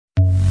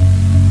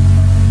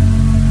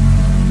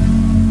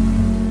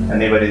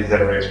anybody that's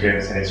ever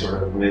experienced any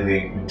sort of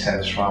really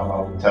intense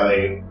trauma will tell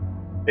you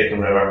they can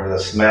remember the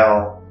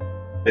smell,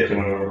 they can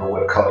remember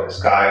what color the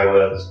sky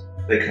was,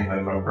 they can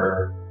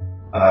remember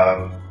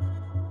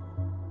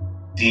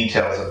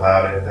details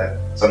about it that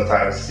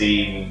sometimes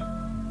seem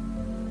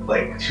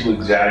like too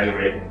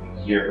exaggerated when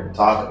you hear them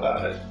talk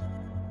about it.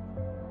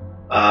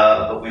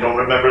 But we don't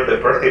remember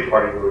the birthday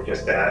party we were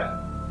just at.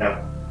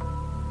 No.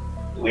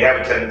 We have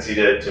a tendency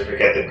to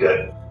forget the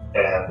good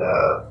and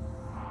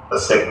the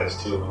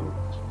sickness to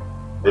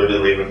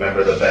vividly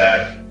remember the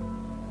bad.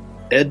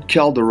 Ed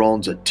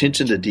Calderon's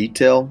attention to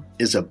detail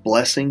is a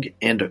blessing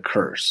and a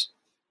curse.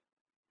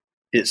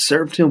 It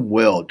served him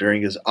well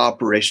during his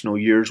operational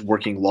years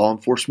working law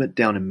enforcement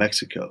down in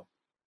Mexico.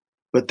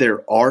 But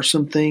there are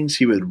some things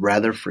he would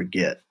rather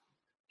forget.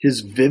 His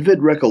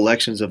vivid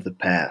recollections of the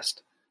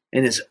past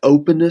and his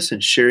openness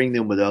in sharing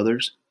them with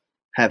others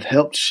have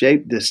helped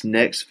shape this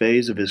next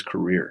phase of his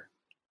career.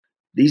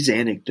 These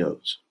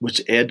anecdotes,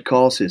 which Ed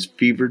calls his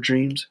fever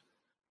dreams,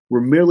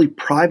 were merely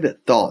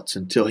private thoughts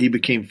until he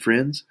became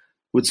friends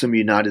with some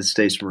United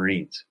States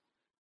Marines.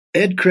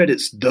 Ed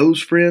credits those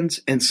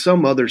friends and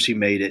some others he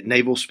made at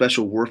Naval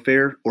Special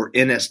Warfare, or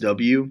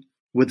NSW,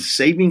 with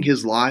saving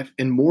his life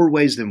in more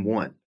ways than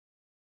one.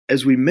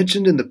 As we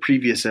mentioned in the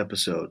previous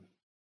episode,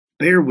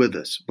 bear with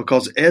us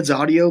because Ed's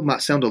audio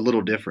might sound a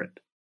little different.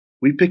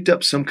 We picked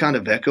up some kind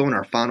of echo in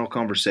our final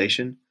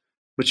conversation,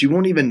 but you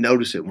won't even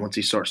notice it once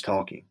he starts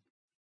talking.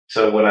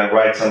 So when I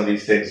write some of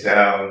these things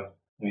down,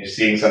 and you're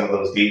seeing some of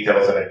those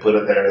details that I put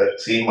in there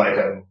that seem like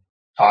I'm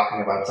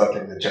talking about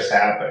something that just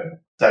happened,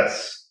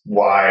 that's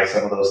why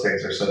some of those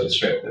things are so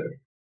descriptive.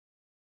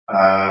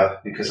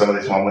 Because some of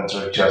these moments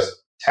are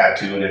just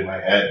tattooed in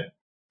my head.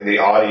 The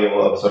audio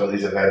of some of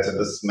these events and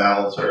the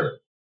smells are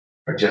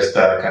just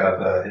kind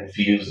of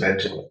infused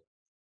into it.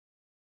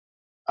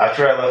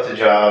 After I left the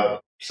job,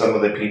 some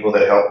of the people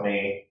that helped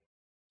me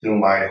through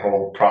my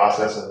whole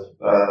process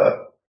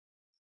of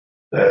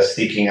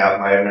seeking out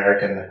my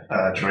American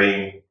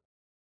dream,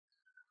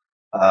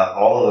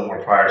 all of them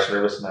were prior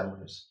service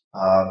members.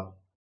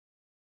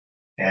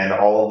 And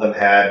all of them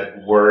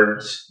had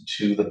words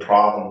to the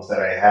problems that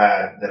I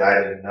had that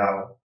I didn't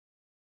know.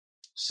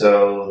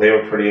 So they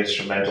were pretty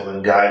instrumental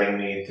in guiding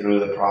me through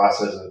the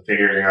process of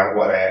figuring out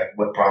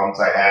what problems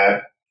I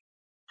had,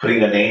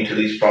 putting a name to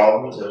these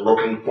problems, and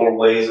looking for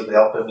ways of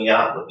helping me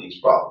out with these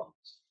problems.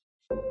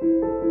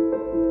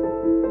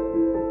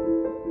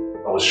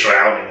 I was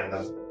drowning in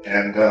them.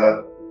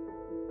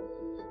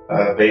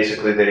 And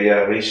basically they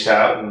reached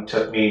out and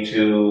took me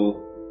to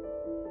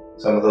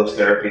some of those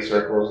therapy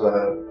circles,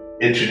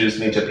 introduced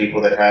me to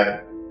people that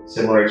had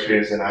similar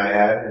experience than I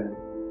had,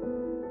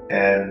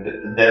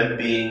 and them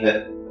being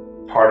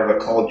part of a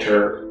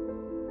culture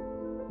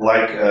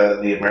like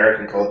the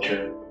American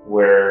culture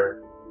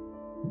where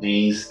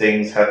these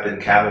things have been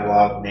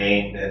cataloged,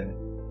 named, and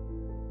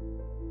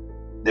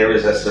there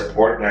is a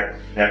support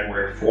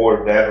network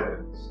for veterans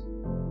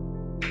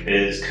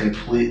is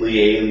completely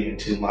alien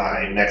to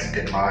my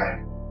Mexican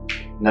mind.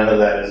 None of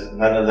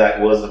that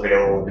was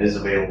available and is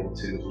available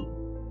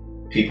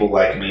to people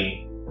like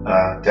me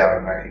down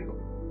in Mexico.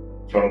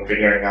 From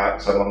figuring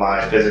out some of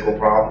my physical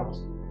problems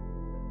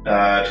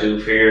to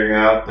figuring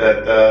out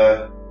that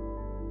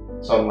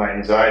some of my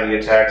anxiety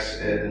attacks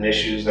and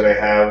issues that I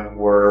have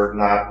were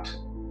not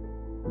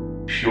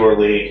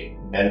purely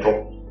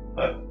mental.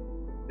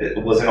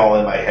 It wasn't all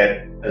in my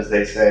head, as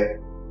they say.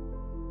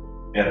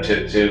 You know,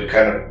 to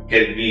kind of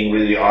being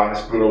really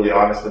honest, brutally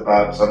honest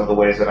about some of the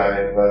ways that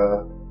I've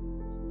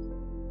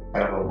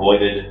kind of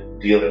avoided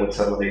dealing with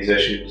some of these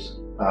issues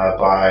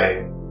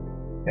by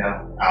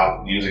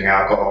using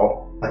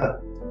alcohol,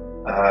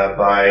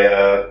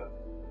 by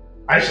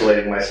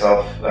isolating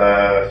myself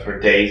for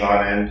days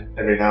on end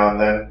every now and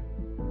then,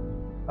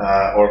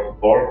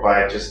 or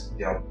by just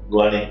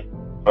running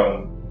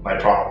from my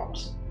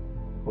problems,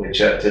 which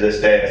to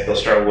this day I still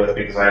struggle with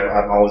because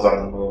I'm always on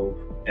the move,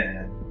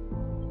 and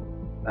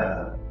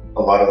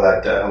a lot of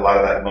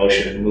that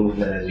motion and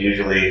movement is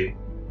usually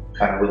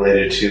kind of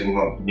related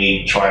to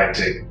me trying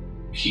to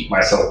keep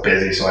myself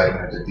busy so I don't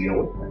have to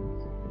deal with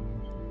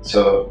things.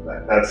 So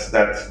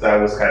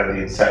that was kind of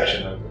the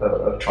inception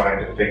of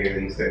trying to figure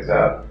these things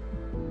out.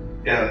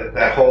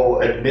 That whole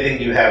admitting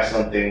you have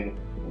something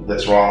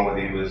that's wrong with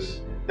you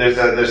there's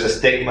a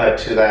stigma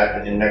to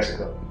that in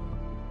Mexico.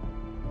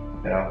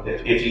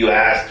 If you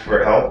ask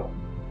for help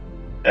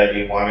and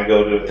you want to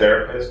go to a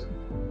therapist,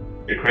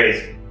 you're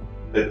crazy.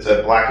 It's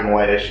a black and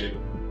white issue.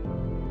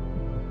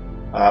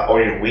 Or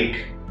you're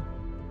weak,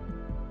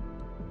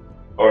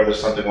 or there's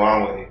something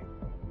wrong with you,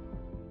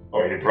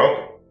 or you're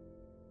broken.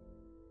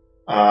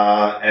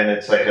 And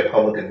it's like a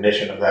public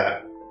admission of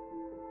that.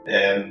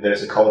 And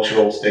there's a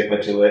cultural stigma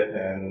to it,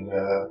 and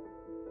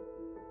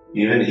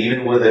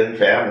even within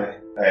family.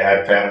 I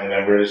had family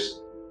members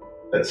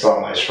that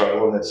saw my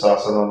struggle and that saw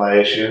some of my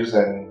issues,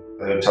 and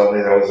they would tell me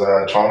that I was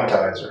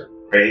traumatized or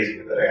crazy,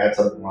 that I had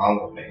something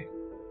wrong with me.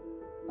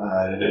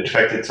 It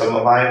affected some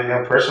of my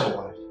personal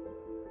life.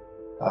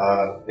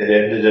 It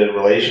ended a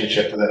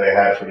relationship that I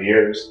had for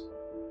years.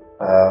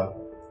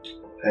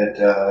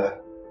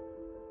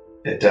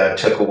 it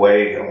took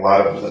away a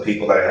lot of the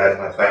people that I had in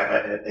my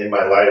in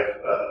my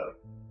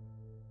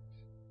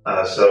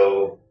life.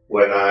 So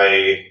when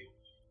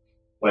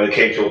it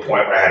came to a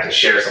point where I had to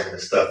share some of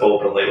this stuff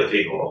openly with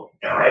people,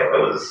 I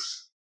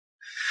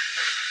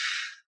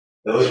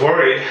was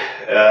worried.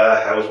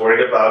 I was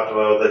worried about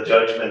the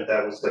judgment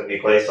that was going to be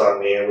placed on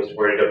me. I was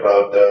worried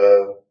about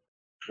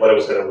what I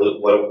was going to lose,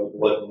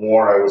 what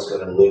more I was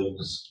going to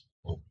lose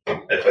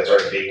if I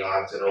started being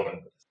honest and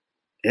open.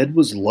 Ed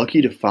was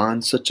lucky to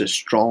find such a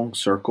strong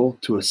circle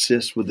to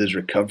assist with his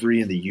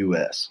recovery in the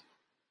U.S.,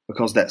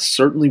 because that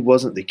certainly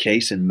wasn't the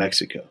case in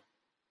Mexico.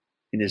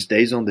 In his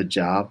days on the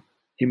job,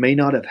 he may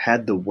not have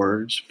had the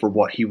words for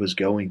what he was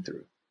going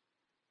through.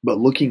 But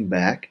looking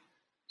back,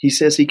 he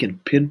says he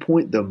can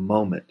pinpoint the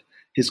moment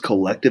his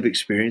collective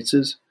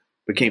experiences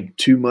became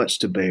too much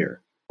to bear.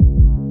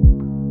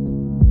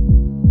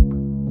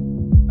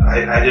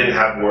 I didn't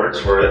have words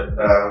for it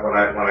when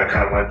I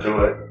kind of went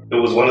through it. It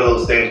was one of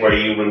those things where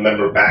you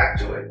remember back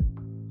to it,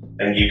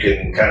 and you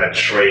can kind of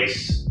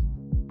trace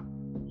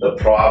the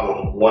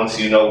problem once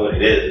you know what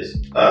it is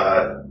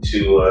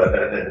to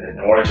an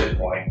origin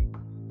point.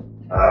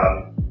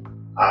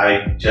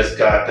 I just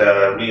got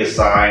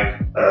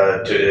reassigned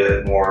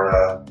to a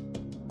more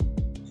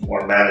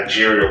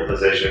managerial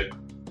position,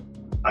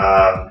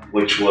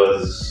 which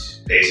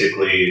was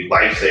basically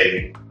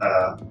life-saving.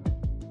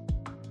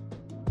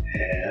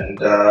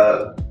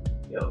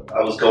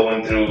 I was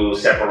going through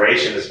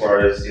separation as far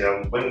as,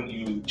 when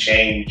you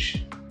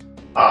change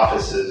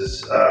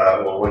offices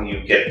or when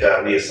you get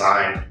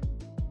reassigned,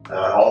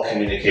 all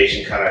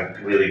communication kind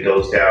of really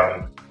goes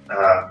down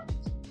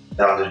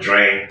the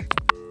drain.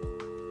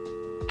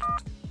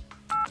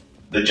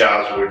 The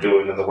jobs we were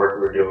doing and the work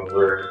we were doing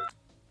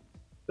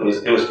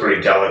it was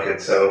pretty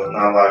delicate, so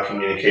not a lot of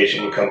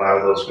communication would come out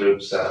of those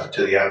groups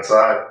to the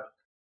outside.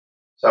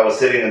 So I was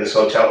sitting in this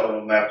hotel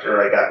room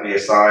after I got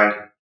reassigned,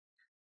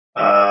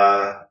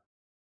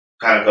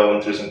 kind of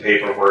going through some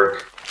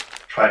paperwork,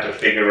 trying to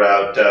figure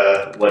out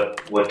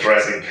what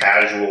dressing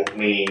casual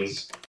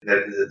means.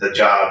 The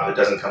job, it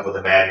doesn't come with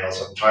a manual,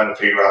 so I'm trying to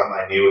figure out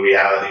my new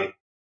reality.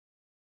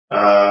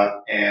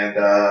 And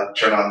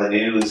turn on the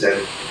news,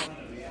 and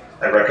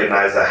I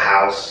recognize the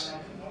house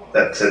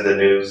that's in the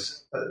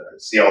news. I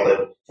see all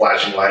the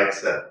flashing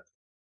lights.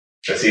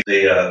 I see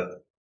the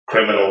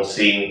criminal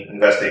scene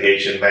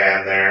investigation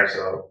van there,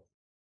 so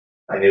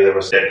I knew there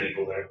was dead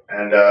people there.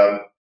 And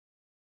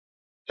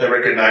I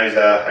recognized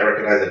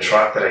a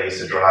truck that I used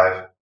to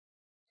drive,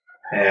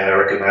 and I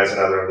recognized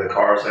another of the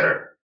cars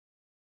there.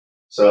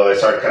 So I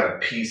started kind of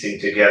piecing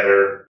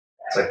together.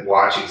 It's like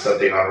watching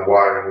something on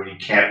water where you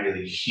can't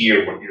really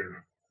hear what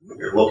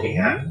you're looking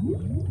at.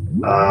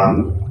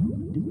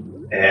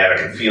 And I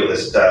could feel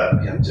this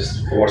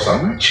just force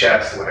on my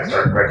chest when I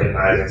started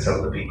recognizing some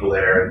of the people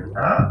there.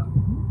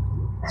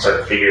 I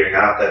started figuring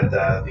out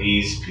that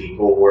these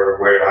people were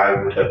where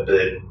I would have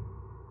been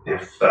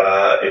if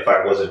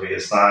I wasn't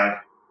reassigned.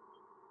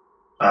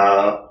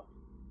 I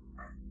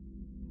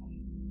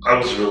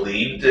was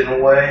relieved in a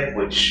way,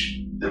 which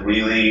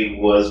really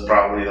was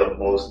probably the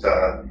most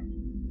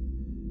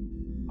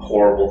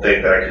horrible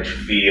thing that I could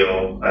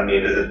feel. I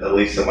mean, at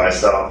least to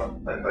myself.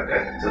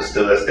 Just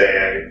to this day,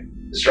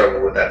 I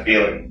struggle with that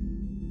feeling.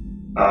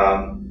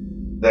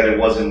 That it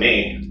wasn't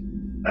me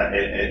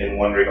in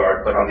one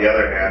regard, but on the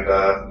other hand,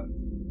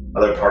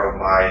 other part of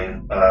my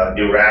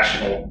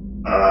irrational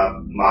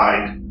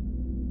mind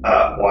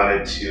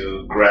wanted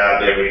to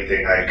grab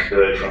everything I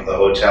could from the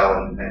hotel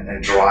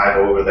and drive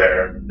over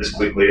there as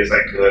quickly as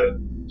I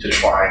could to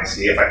try and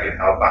see if I could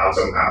help out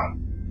somehow.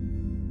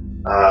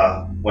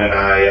 When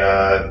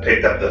I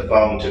picked up the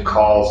phone to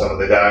call some of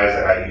the guys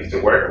that I used to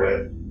work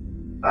with,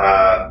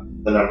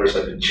 the numbers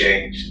had been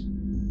changed.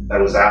 I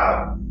was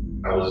out.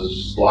 I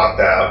was locked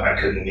out. I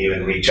couldn't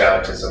even reach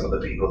out to some of the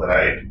people that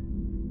I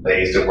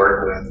used to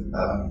work with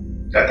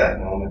at that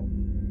moment.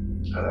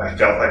 I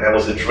felt like I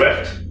was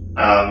adrift.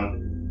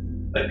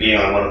 Like being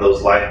on one of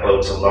those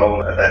lifeboats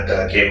alone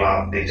that came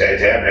off the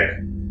Titanic,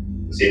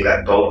 seeing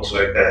that boat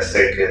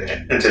sink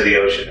into the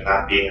ocean and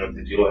not being able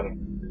to do anything.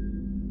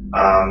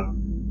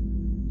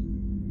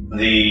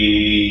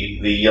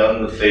 The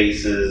young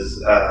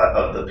faces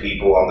of the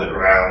people on the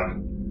ground,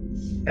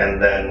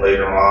 and then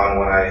later on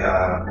when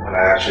I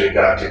actually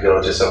got to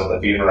go to some of the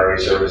funerary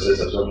services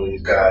of some of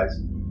these guys,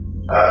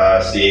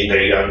 seeing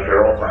their young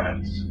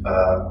girlfriends,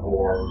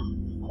 or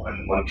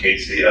in one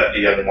case the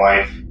young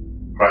wife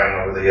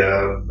crying over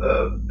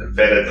the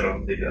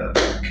féretro, the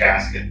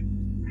casket,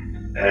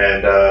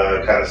 and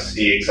kind of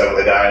seeing some of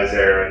the guys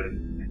there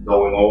and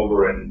going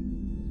over and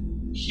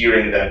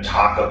hearing them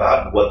talk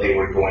about what they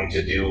were going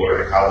to do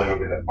or how they were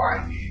going to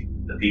find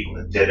the people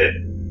that did it,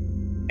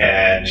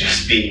 and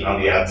just being on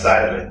the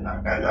outside of it.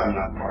 I'm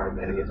not part of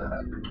any of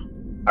that.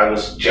 I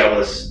was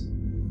jealous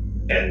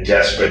and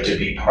desperate to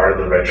be part of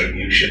the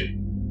retribution,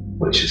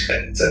 which is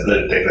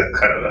another thing that's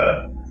kind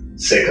of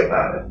sick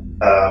about it.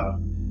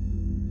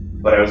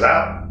 But I was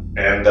out,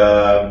 and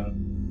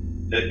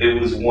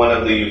it was one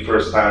of the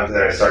first times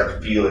that I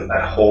started feeling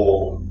that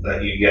hole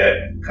that you get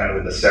kind of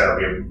in the center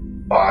of your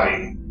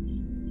body,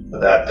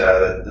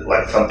 that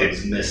like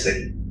something's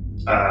missing.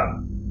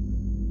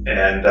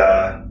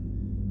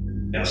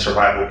 And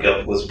survival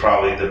guilt was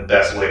probably the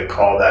best way to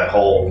call that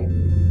hole.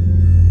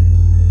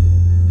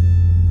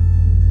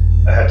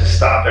 I had to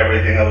stop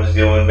everything I was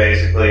doing,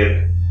 basically.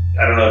 And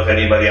I don't know if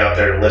anybody out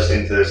there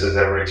listening to this has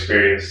ever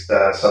experienced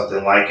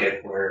something like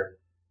it, where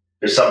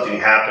there's something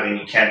happening,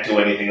 you can't do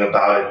anything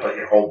about it, but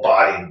your whole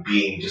body and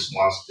being just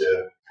wants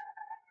to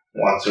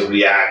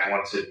react,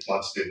 wants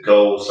to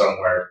go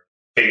somewhere,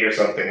 figure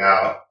something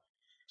out.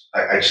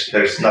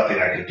 There's nothing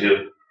I could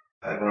do.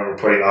 I remember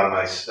putting on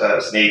my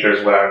sneakers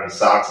without any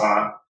socks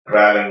on,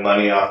 grabbing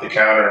money off the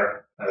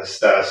counter,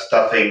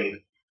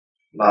 stuffing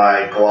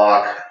my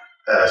Glock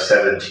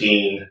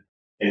 17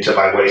 into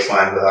my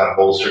waistline without a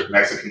holster,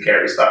 Mexican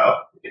carry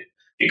style,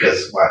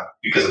 because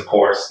of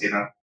course,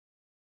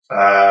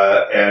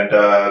 and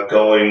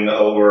going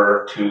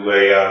over to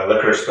a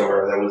liquor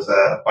store that was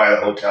by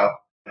the hotel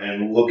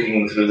and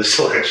looking through the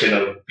selection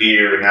of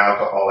beer and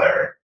alcohol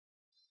there,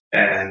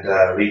 and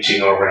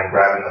reaching over and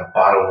grabbing a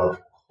bottle of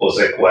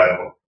Jose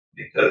Cuervo,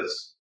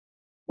 because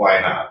why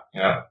not,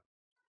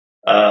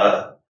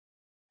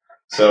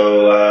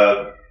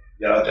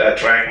 I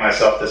drank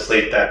myself to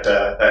sleep that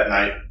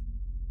night.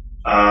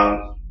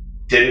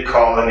 Didn't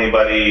call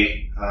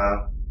anybody.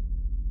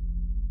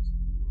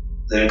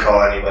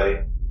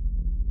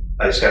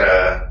 I just kind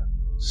of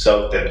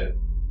soaked it.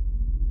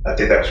 I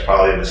think that was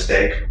probably a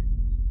mistake.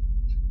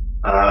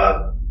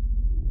 But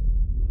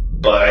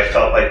I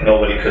felt like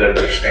nobody could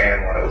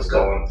understand what I was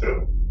going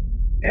through.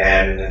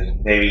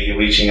 And maybe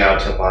reaching out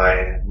to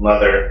my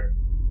mother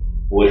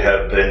would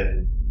have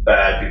been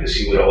bad, because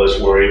she would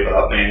always worry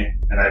about me.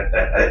 And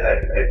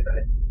I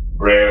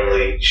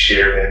rarely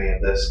shared any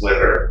of this with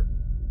her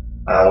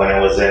when I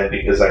was in,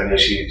 because I knew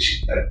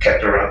I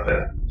kept her up,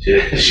 and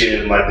she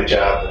didn't like the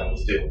job that I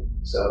was doing.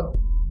 So,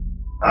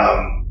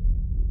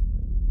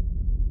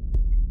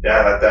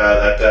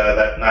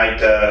 that night,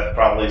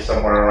 probably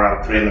somewhere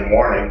around 3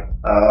 a.m,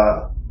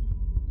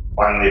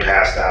 finally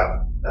passed out.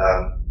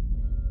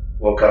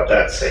 Woke up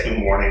that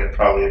same morning,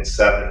 probably at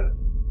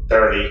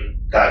 7:30,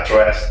 got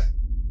dressed,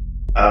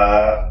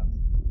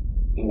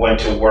 went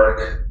to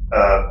work,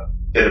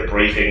 did a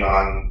briefing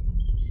on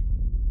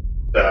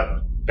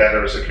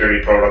better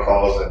security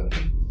protocols and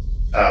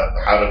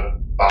how to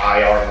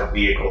buy armored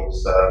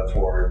vehicles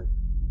for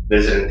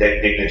visiting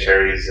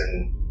dignitaries,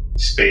 and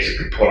just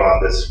basically put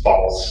on this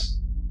false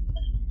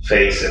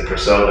face and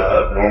persona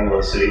of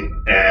normalcy.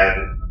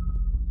 And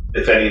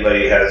if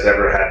anybody has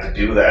ever had to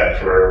do that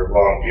for a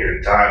long period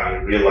of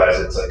time, you realize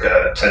it's like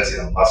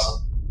tensing a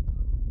muscle.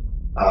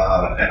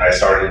 And I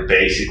started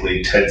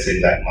basically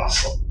tensing that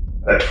muscle,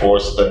 that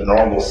forced the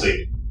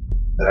normalcy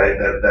that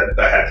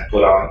I had to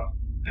put on.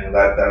 And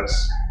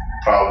that's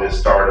probably the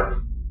start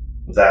of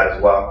that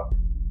as well.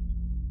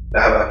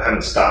 I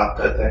haven't stopped,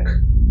 I think.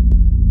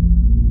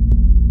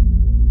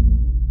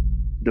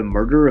 The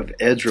murder of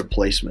Ed's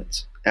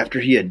replacements, after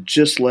he had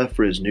just left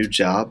for his new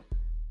job,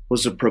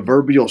 was the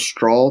proverbial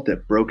straw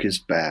that broke his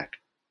back.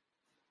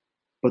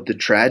 But the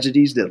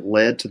tragedies that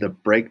led to the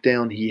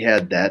breakdown he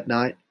had that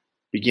night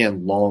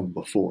began long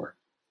before.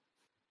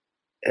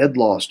 Ed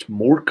lost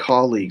more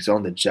colleagues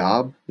on the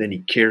job than he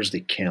cares to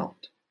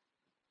count.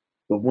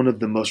 But one of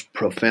the most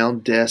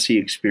profound deaths he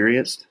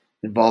experienced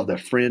involved a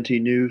friend he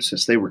knew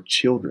since they were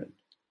children.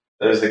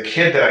 There was a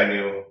kid that I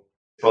knew,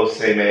 both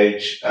same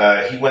age.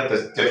 He went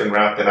a different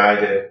route than I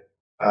did.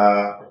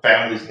 Our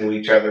families knew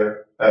each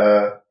other.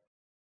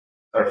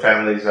 Our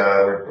families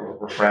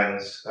were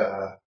friends.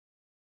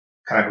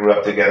 Kind of grew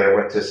up together,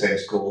 went to the same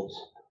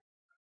schools.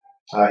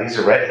 He's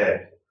a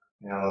redhead,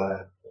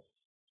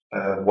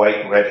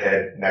 white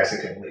redhead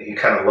Mexican. He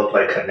kind of looked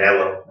like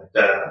Canelo,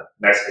 the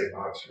Mexican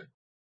boxer.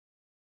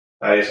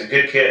 He's a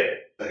good kid.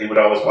 He would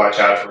always watch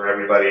out for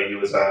everybody. He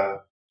was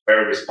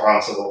very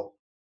responsible,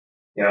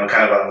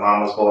 kind of a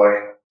mama's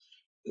boy,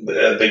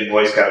 a big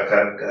Boy Scout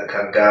kind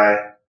of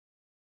guy.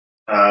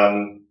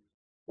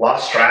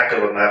 Lost track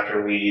of him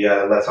after we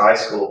left high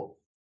school,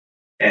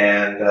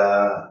 and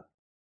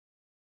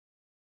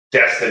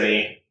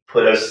destiny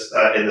put us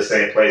in the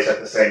same place at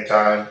the same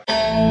time.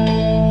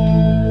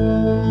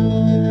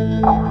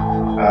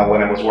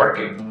 When I was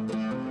working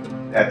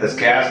at this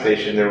gas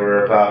station, there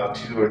were about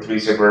 2 or 3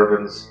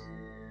 Suburbans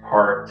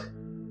parked,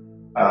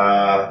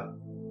 a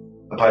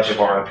bunch of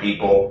armed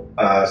people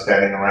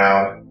standing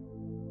around,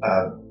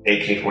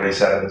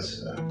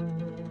 AK-47s,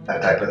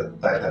 that type of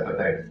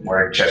thing,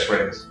 wearing chest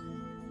rings.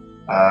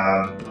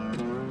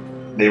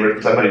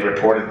 Somebody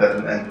reported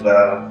them, and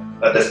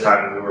at this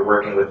time we were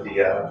working with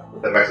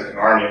the Mexican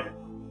Army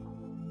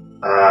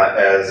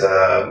as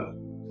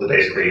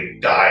basically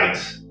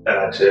guides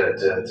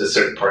to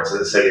certain parts of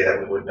the city that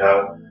we would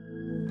know.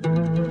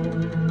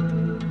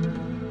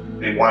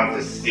 We wanted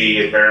to see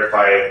and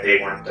verify if they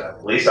weren't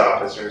police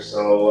officers,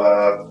 so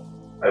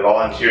I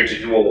volunteered to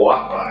do a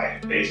walk-by,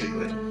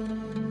 basically.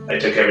 I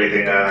took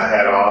everything I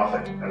had off,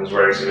 and I was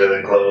wearing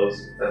civilian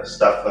clothes,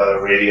 stuff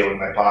radio in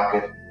my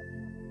pocket,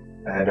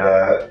 and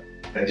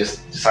I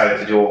just decided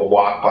to do a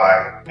walk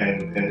by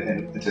and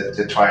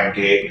to try and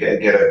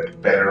get a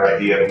better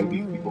idea of who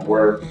these people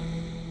were.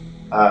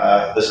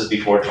 This is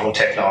before drone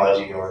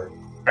technology or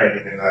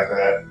anything like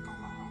that.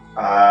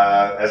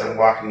 As I'm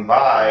walking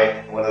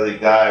by, one of the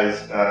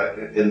guys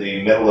in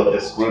the middle of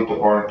this group of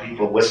armed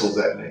people whistles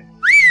at me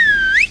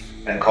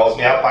and calls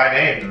me out by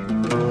name,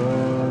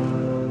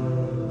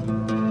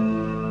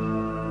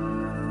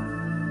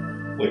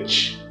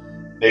 which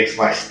makes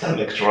my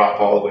stomach drop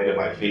all the way to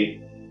my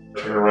feet.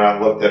 Turned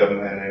around, looked at him,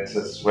 and it's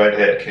this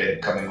redhead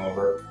kid coming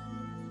over.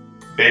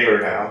 Bigger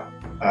now.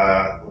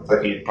 Looks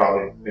like he'd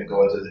probably been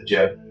going to the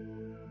gym.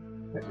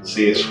 I can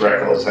see his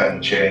freckles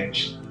hadn't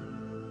changed.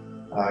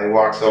 He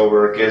walks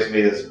over, gives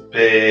me this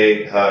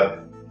big hug,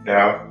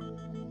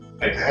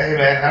 like, hey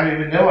man, how you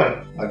been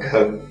doing?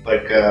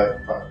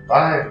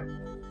 Fine.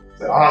 I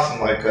said, awesome,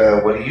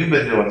 what have you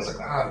been doing? It's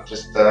like, I'm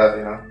just,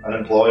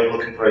 unemployed,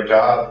 looking for a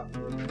job.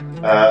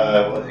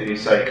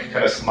 He's like,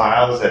 kind of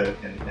smiles and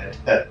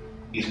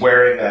he's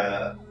wearing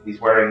a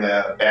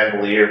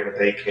bandolier with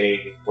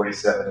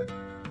AK-47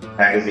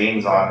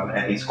 magazines on him,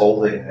 and he's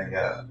holding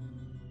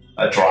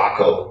a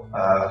Draco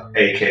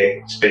AK.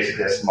 It's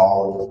basically a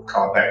small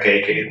compact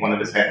AK in one of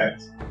his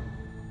hands.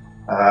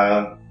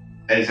 And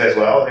he says,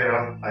 well,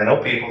 I know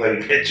people that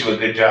can get you a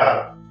good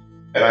job.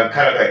 And I'm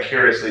kind of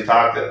curiously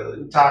talk a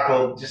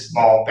little, just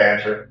small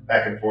banter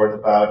back and forth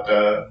about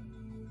the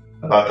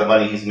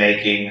money he's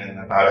making and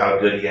about how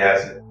good he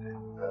has it,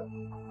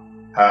 and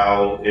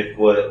how it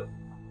would.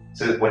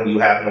 So when you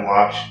have no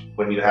options,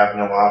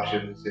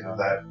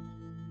 that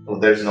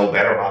there's no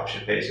better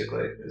option.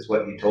 Basically, is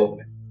what he told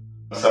me.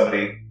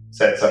 Somebody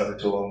said something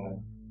to him,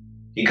 and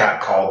he got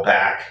called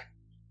back,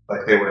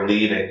 like they were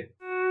leaving.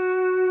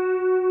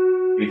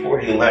 Before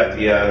he left,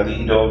 he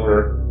leaned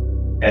over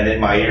and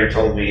in my ear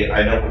told me,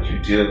 "I know what you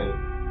do.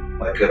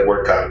 Good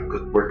work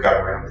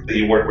around.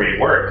 You work where you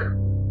work.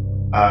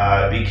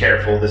 Be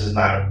careful. This is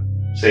not a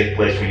safe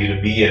place for you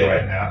to be in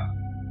right now."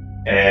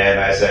 And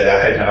I said,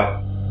 "I know."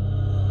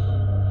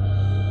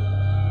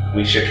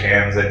 We shook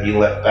hands, and he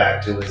left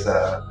back to his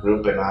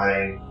group, and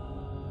I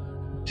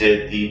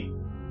did the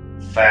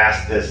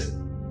fastest,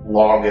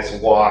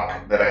 longest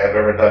walk that I have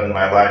ever done in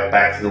my life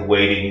back to the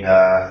waiting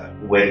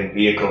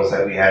vehicles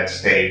that we had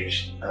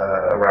staged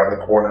around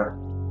the corner.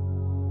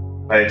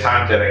 By the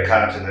time that I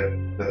got to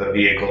the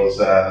vehicles,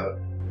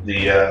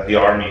 the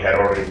army had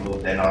already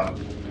moved in on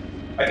them.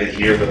 I could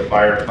hear the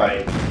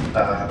firefight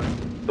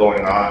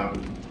going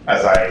on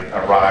as I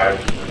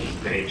arrived to the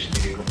staged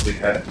vehicles. We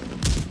had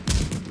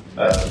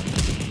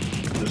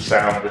the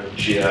sound of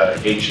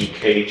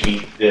H&K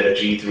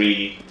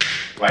G3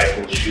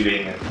 rifles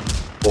shooting and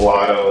full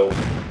auto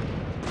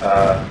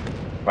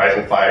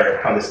rifle fire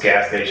around this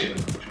gas station.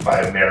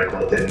 By a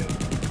miracle, it didn't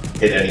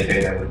hit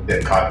anything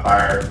that caught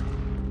fire.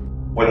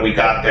 When we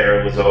got there,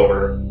 it was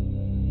over.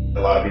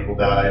 A lot of people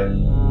died.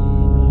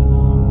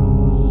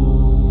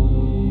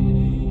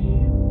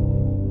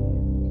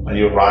 When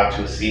you arrive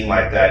to a scene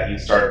like that, you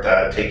start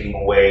taking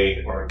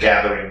away or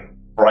gathering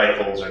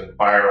rifles and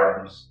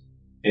firearms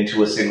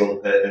into a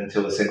single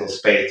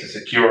space to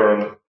secure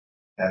them,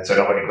 and so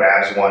nobody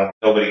grabs one,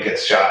 nobody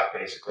gets shot,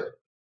 basically.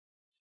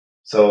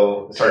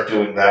 So start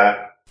doing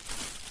that,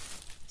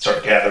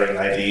 start gathering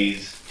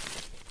IDs,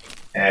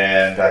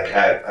 and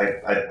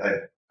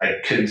I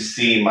couldn't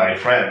see my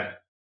friend,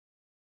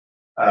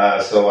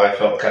 so I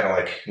felt kind of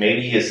like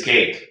maybe he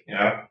escaped,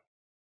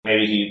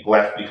 maybe he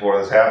left before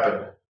this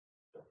happened,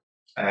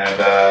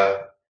 and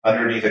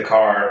underneath the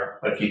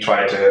car, he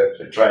tried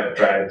to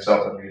drag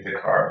himself underneath the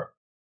car.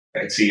 I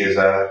could see his,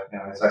 I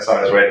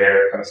saw his red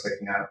hair kind of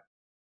sticking out.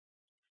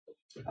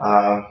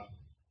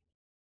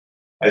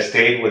 I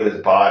stayed with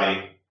his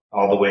body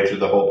all the way through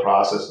the whole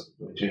process,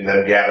 between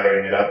them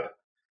gathering it up,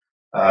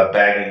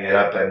 bagging it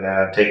up,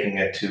 and taking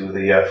it to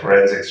the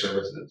forensic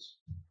services.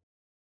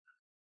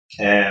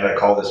 And I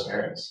called his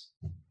parents.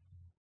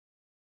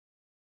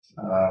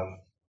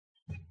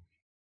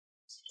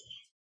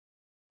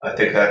 I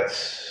think that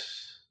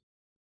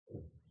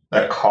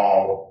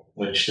call,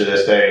 which to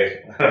this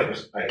day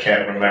I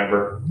can't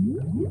remember.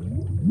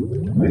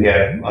 But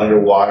yeah,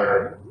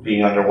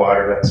 being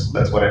underwater,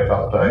 that's what I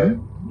felt. I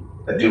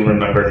do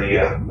remember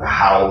the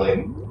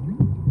howling,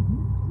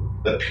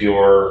 the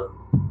pure,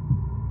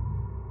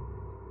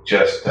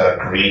 just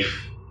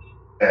grief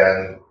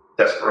and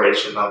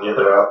desperation on the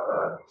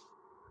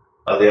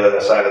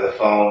other side of the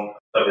phone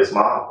of his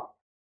mom.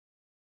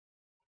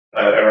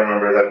 I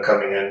remember them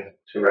coming in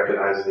to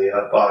recognize the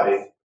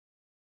body,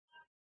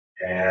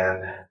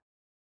 and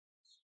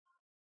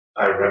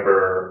I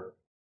remember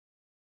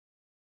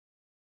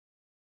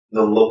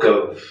the look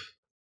of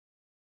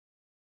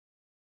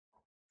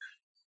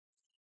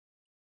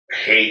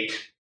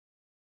hate,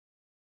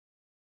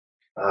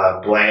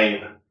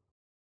 blame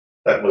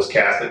that was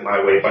casted my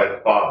way by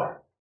the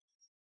father.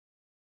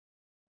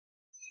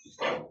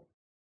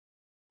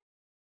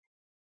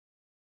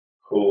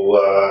 Who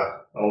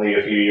only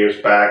a few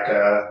years back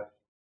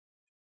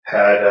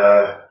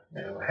had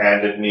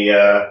handed me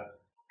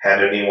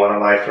one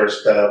of my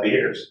first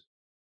beers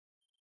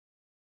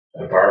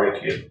at a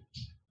barbecue.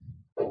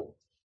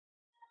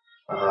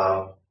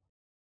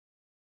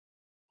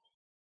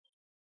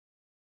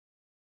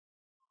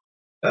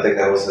 I think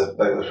that was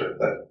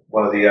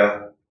one of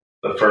the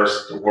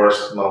first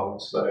worst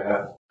moments that I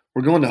had.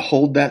 We're going to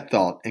hold that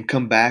thought and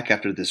come back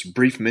after this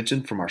brief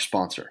mention from our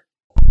sponsor.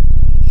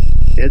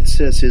 Ed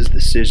says his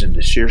decision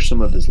to share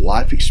some of his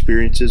life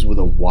experiences with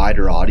a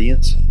wider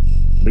audience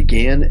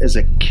began as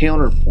a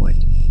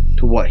counterpoint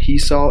to what he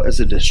saw as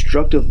a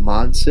destructive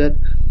mindset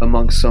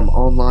among some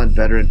online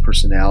veteran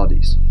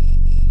personalities.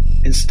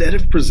 Instead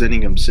of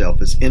presenting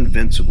himself as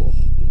invincible,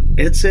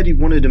 Ed said he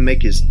wanted to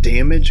make his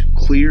damage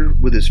clear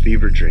with his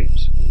fever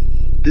dreams.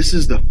 This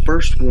is the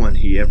first one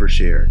he ever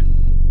shared.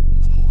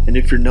 And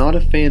if you're not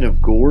a fan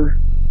of gore,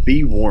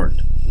 be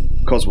warned,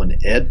 because when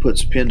Ed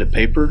puts pen to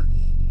paper,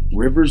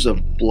 rivers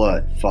of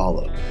blood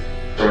follow.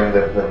 During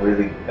the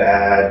really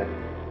bad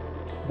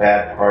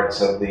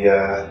parts of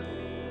the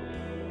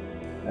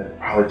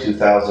probably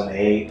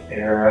 2008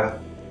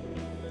 era,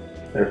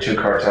 there were two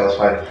cartels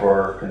fighting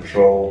for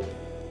control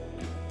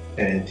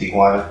in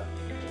Tijuana.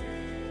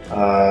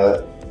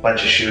 A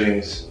bunch of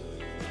shootings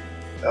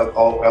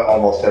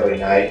almost every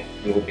night.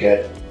 We would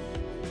get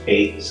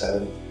 8 to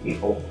 7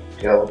 people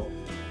killed,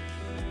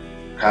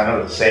 kind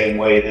of the same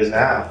way it is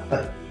now.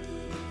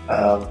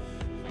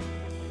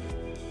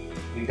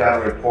 We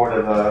got a report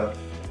of a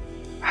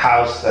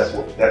house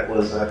that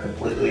was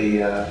completely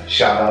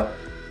shot up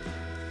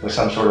with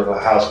some sort of a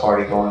house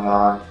party going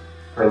on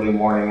early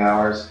morning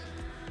hours.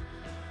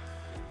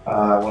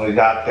 When we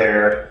got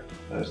there,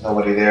 there was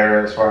nobody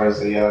there as far as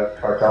the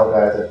cartel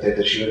guys that did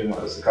the shooting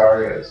or the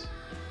Sicarios.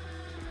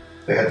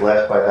 They had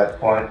left by that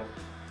point.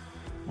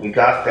 We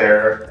got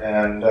there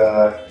and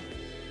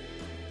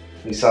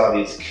we saw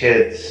these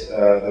kids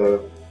that were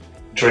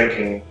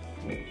drinking.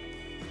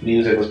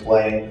 Music was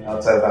playing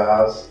outside the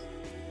house.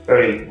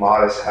 Very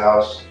modest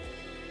house.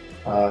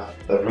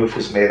 The roof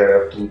was made out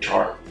of blue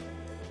tarp.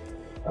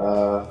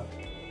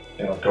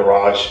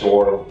 Garage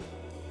door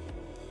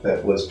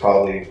that was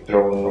probably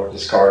thrown or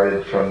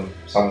discarded from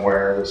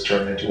somewhere was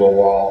turned into a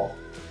wall.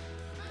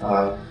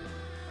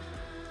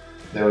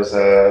 There was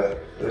a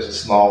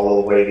small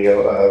little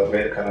radio,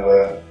 kind of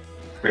a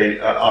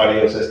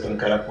audio system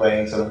kind of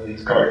playing some of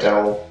these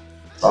cartel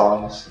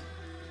songs.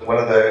 One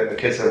of the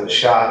kids that was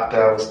shot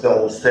was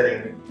still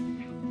sitting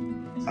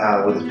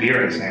with his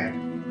beer in his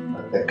hand.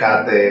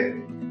 Tecate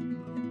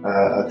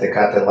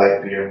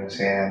light beer in his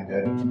hand,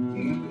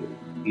 and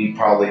he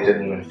probably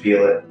didn't even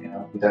feel it.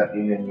 He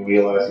didn't even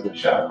realize he was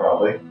shot.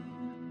 Probably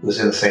he was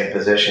in the same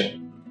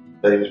position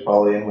that he was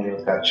probably in when he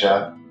got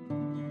shot.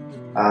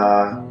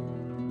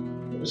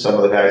 Some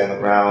of the guys on the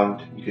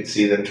ground, you could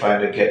see them trying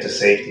to get to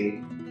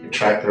safety. You could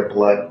track their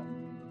blood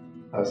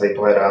as they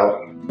bled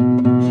out.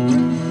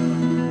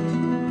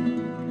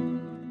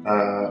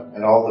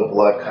 And all the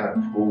blood kind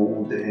of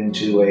pooled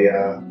into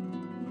a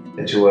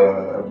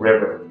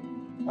river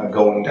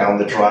going down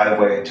the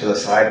driveway to the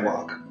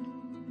sidewalk.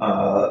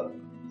 A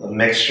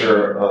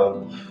mixture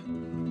of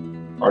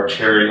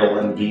arterial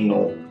and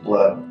venal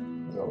blood.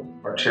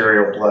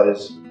 Arterial blood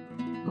is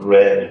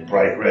red,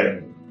 bright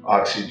red,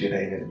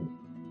 oxygenated.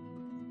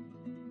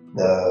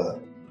 The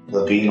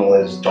venal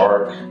is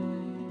dark,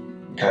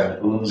 kind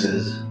of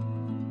oozes.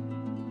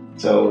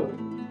 So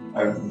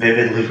I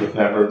vividly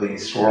remember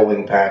these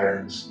swirling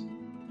patterns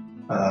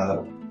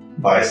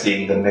by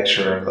seeing the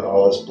mixture of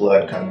all this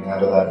blood coming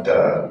out of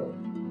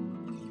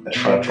that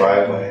front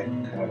driveway,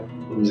 kind of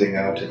oozing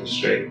out to the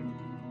street.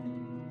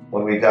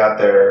 When we got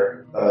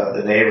there,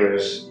 the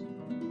neighbors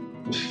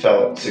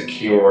felt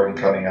secure in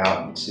coming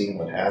out and seeing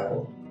what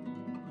happened.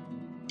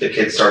 The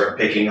kids started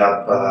picking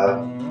up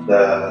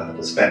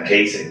the spent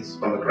casings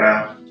from the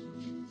ground,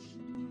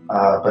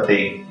 but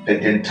they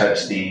didn't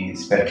touch the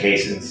spent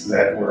casings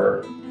that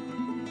were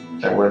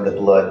in the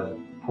blood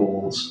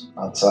pools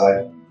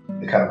outside.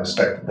 They kind of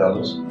respected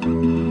those.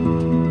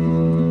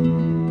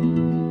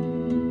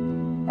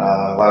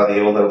 A lot of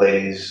the older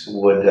ladies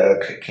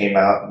came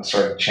out and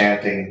started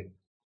chanting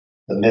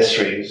the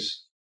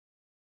mysteries,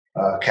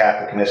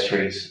 Catholic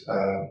mysteries.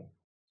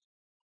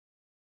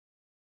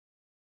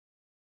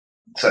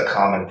 It's a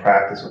common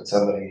practice when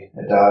somebody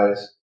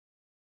dies.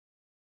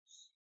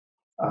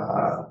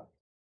 I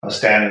was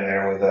standing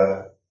there with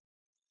a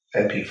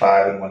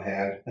MP5 in one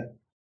hand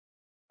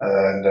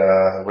and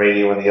a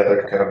radio in the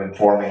other, kind of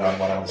informing on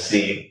what I was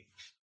seeing.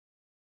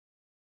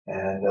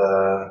 And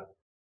a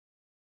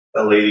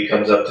lady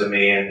comes up to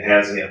me and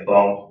hands me a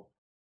bone.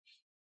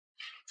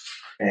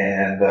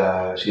 And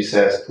she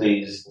says,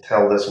 "Please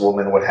tell this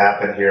woman what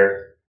happened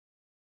here.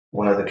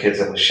 One of the kids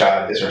that was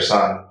shot is her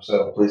son,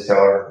 so please tell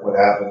her what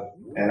happened."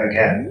 And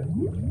again,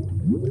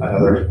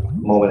 another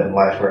moment in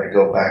life where I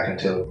go back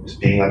into just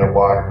being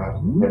underwater,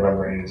 not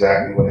remembering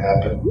exactly what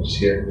happened, just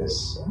hearing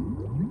this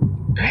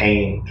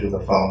pain through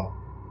the phone.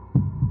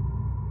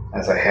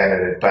 As I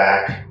handed it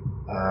back,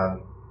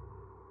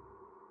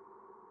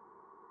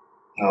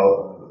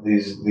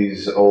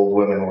 these old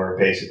women were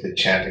basically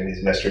chanting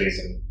these mysteries,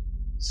 and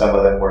some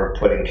of them were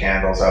putting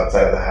candles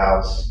outside of the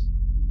house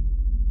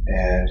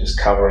and just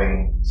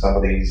covering some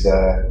of these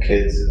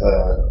kids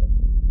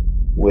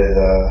with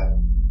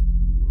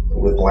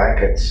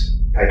blankets.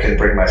 I couldn't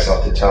bring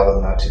myself to tell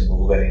them not to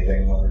move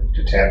anything or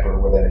to tamper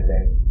with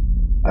anything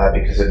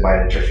because it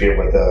might interfere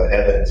with the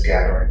evidence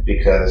gathering.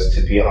 Because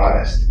to be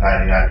honest,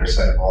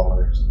 99% of all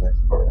murders in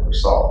Mexico were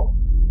solved.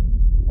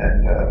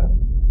 And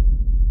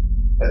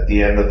at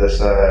the end of this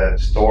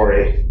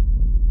story,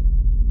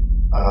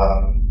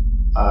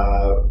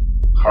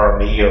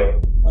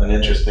 Jaramillo, an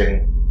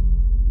interesting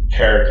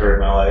character in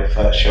my life,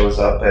 shows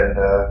up and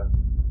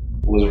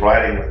was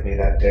riding with me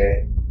that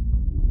day.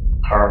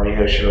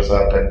 Jaramillo shows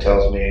up and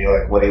tells me,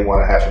 like, what do you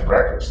want to have for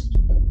breakfast?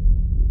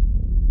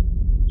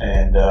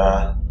 And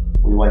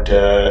we went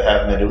to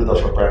have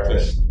menudo for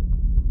breakfast,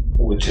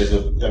 which is,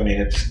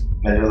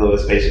 menudo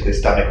is basically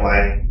stomach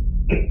lining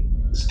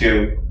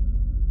stew.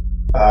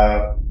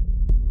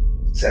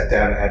 Sat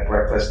down and had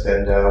breakfast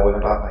and went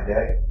about my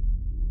day.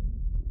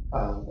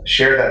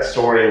 Shared that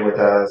story with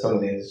some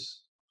of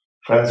these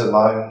friends of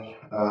mine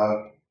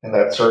in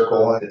that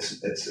circle.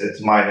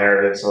 It's my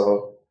narrative,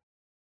 so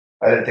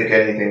I didn't think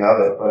anything of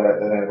it, but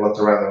then I looked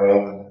around the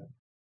room and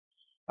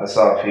I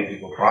saw a few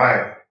people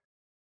crying,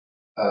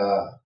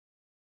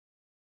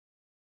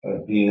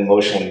 being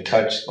emotionally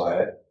touched by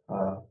it,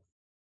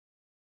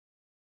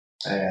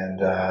 and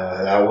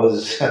that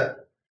was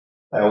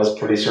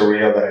pretty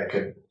surreal that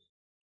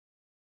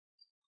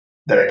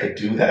I could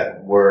do that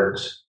in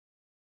words.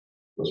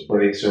 It was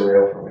pretty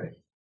surreal for me.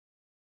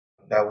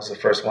 That was the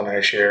first one I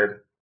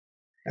shared,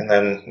 and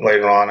then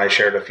later on I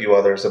shared a few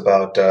others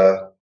about.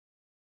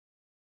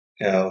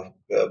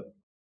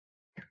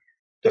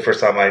 The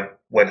first time I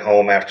went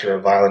home after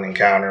a violent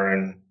encounter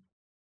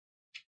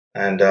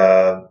and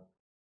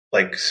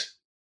like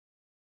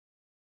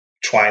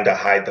trying to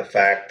hide the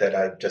fact that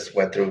I just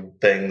went through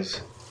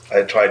things.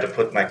 I tried to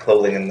put my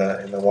clothing in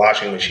the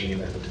washing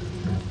machine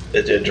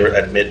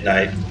at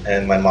midnight,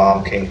 and my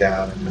mom came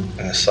down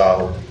and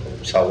saw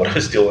what I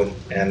was doing,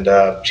 and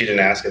she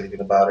didn't ask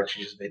anything about it.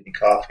 She just made me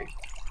coffee,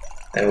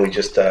 and we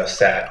just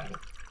sat and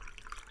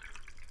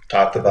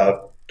talked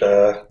about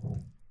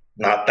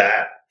not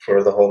that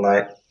for the whole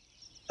night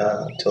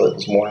until it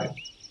was morning.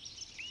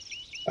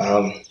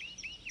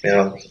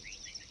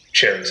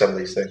 Sharing some of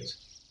these things.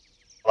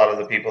 A lot of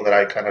the people that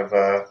I kind of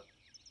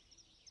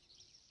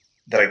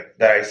that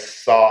I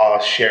saw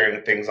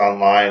sharing things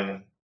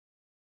online,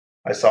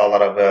 I saw a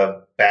lot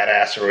of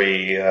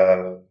badassery,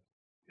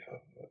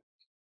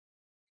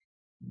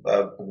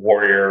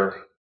 warrior,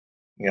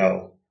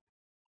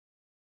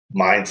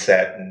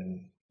 mindset,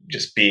 and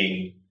just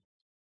being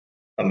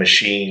a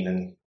machine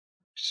and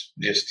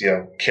just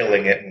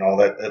killing it and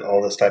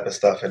all this type of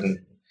stuff, and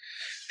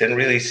didn't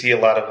really see a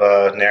lot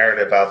of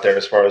narrative out there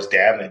as far as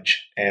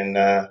damage and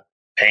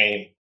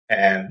pain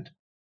and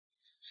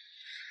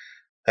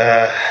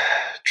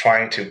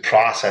trying to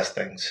process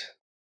things.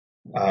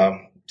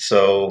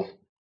 So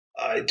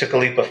I took a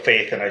leap of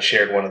faith and I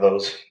shared one of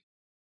those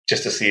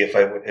just to see if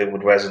it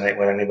would resonate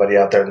with anybody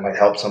out there and might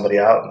help somebody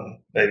out, and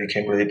they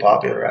became really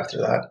popular after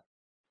that.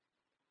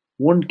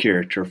 One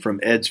character from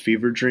Ed's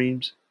Fever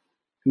Dreams,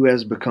 who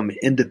has become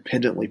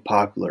independently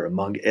popular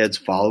among Ed's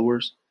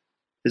followers,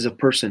 is a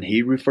person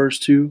he refers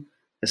to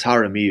as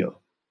Jaramillo,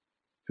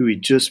 who he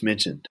just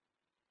mentioned.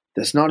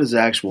 That's not his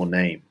actual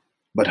name,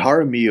 but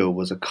Jaramillo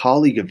was a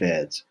colleague of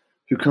Ed's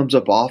who comes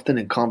up often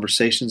in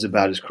conversations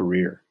about his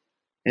career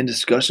and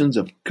discussions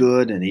of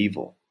good and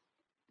evil.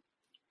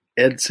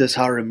 Ed says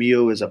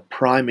Jaramillo is a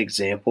prime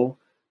example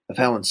of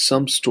how in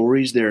some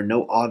stories there are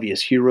no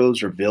obvious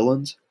heroes or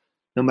villains,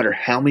 no matter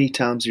how many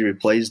times he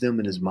replays them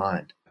in his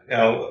mind.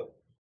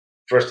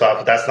 First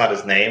off, that's not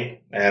his name,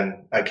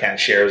 and I can't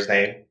share his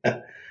name.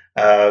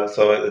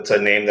 So it's a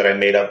name that I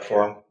made up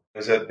for him. It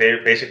was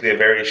basically a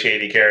very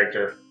shady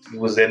character. He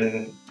was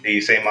in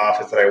the same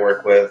office that I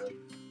work with.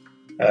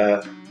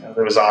 There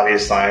was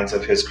obvious signs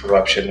of his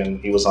corruption,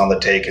 and he was on the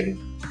take in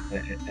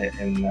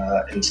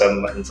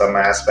some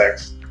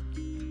aspects.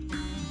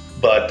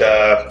 But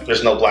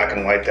there's no black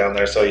and white down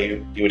there, so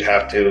you would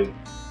have to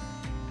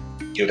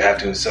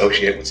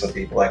associate with some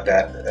people like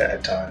that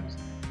at times.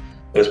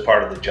 It was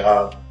part of the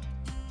job.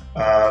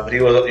 But he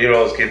would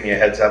always give me a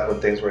heads up when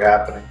things were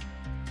happening.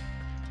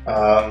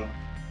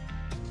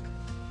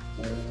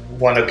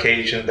 One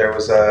occasion there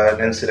was an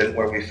incident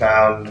where we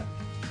found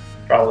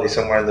probably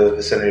somewhere in the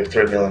vicinity of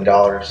 $3 million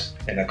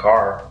in a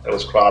car that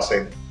was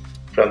crossing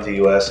from the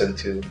U.S.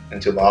 into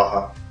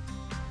Baja.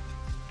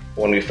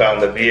 When we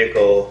found the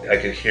vehicle, I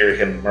could hear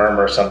him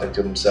murmur something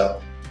to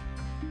himself.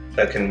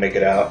 I couldn't make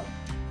it out.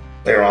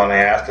 Later on, I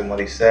asked him what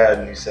he said,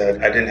 and he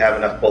said, "I didn't have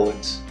enough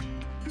bullets."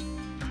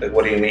 Like,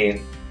 what do you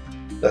mean?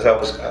 That I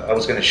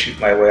was going to shoot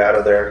my way out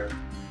of there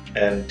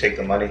and take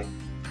the money.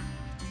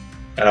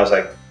 And I was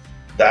like,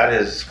 that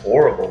is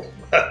horrible.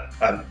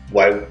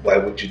 Why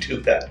would you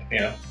do that?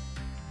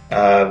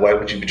 Why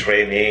would you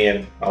betray me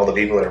and all the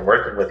people that are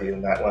working with you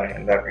in that way,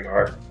 in that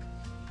regard?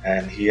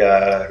 And he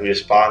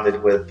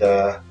responded with,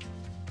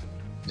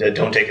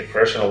 don't take it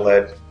personal,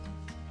 Ed.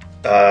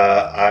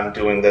 I'm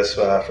doing this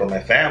for my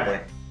family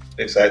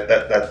because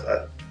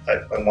I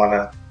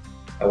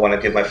want to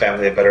give my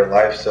family a better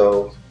life.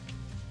 So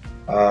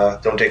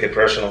don't take it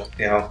personal.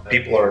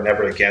 People are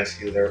never against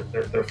you.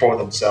 They're for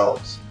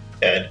themselves.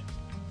 And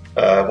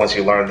once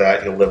you learn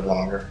that, you'll live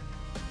longer.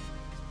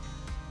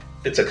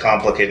 It's a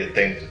complicated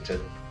thing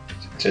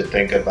to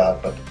think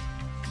about, but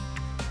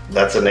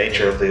that's the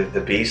nature of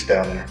the beast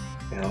down there.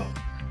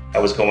 I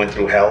was going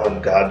through hell,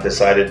 and God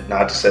decided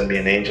not to send me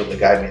an angel to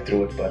guide me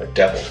through it, but a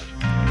devil.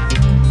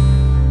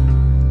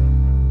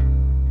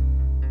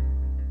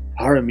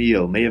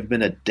 Jaramillo may have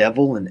been a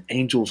devil in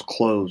angel's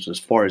clothes as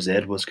far as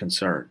Ed was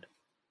concerned.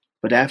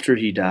 But after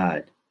he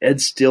died,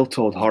 Ed still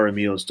told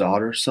Jaramillo's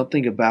daughter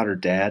something about her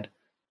dad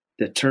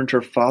that turned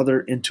her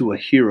father into a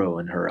hero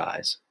in her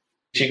eyes.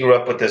 She grew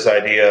up with this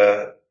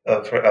idea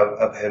of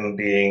him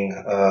being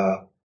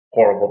a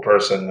horrible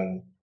person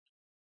and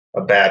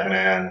a bad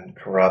man,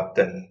 corrupt,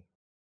 and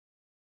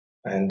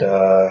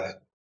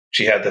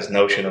she had this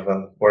notion of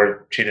him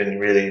where she didn't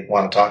really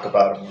want to talk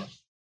about him or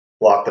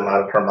blocked him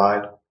out of her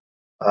mind.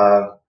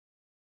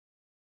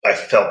 I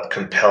felt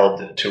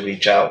compelled to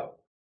reach out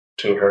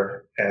to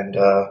her, and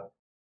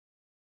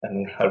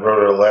I wrote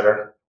her a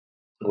letter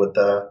with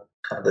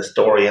kind of the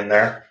story in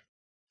there,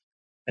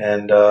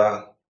 and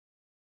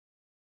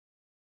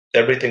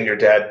everything your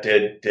dad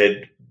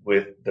did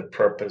with the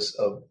purpose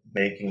of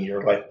making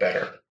your life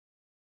better.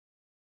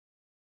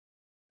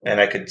 And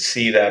I could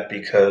see that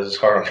because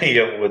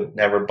Jaramillo would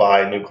never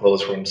buy new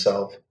clothes for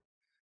himself.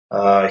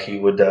 He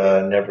would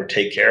never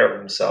take care of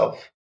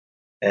himself.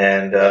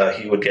 And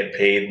he would get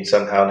paid and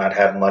somehow not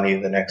have money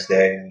the next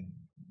day. And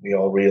we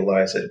all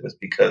realized it was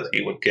because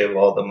he would give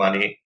all the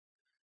money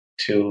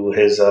to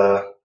his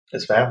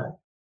family.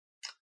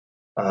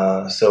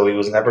 So he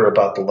was never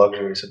about the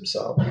luxuries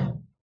himself.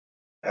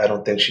 I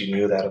don't think she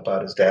knew that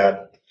about his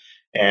dad.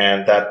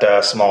 And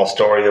that small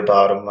story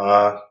about him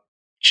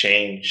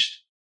changed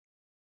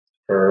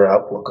her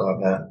outlook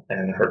on that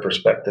and her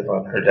perspective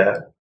on her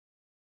dad.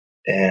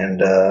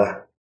 And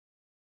I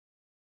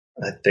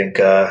think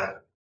I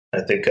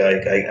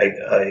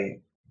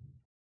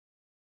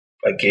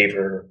gave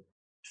her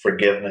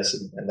forgiveness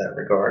in that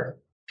regard,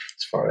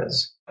 as far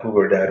as who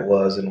her dad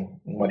was and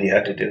what he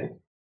had to do.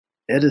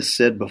 Ed has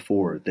said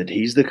before that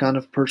he's the kind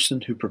of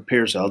person who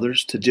prepares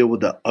others to deal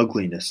with the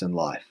ugliness in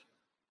life.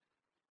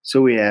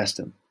 So we asked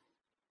him,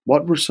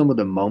 what were some of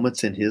the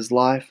moments in his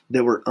life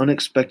that were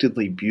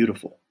unexpectedly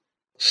beautiful?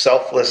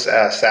 Selfless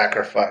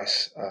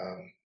sacrifice.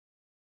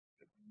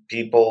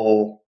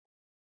 People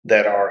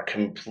that are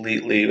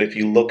completely, if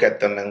you look at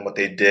them and what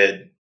they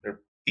did, they're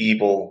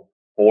evil,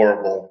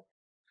 horrible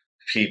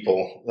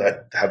people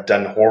that have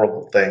done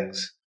horrible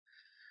things.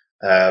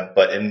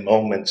 But in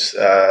moments,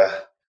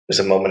 there's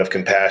a moment of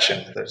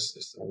compassion. There's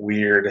this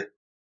weird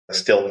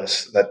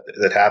stillness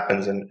that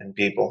happens in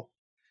people.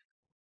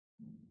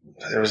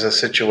 There was a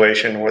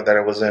situation that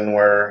I was in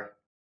where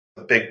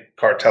a big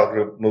cartel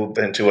group moved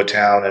into a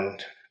town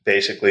and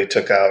basically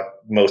took out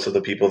most of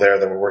the people there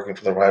that were working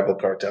for the rival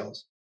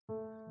cartels.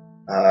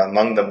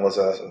 Among them was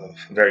a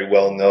very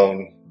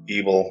well-known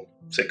evil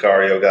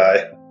Sicario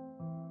guy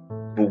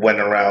who went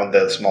around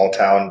the small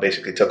town and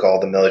basically took all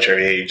the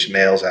military-aged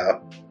males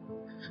out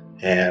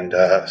and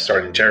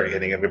started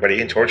interrogating everybody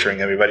and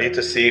torturing everybody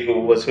to see who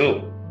was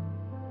who.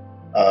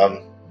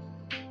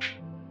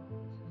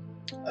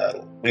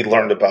 We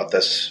learned about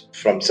this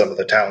from some of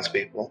the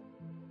townspeople.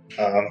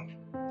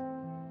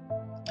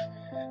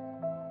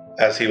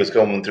 As he was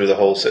going through the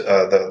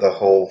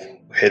whole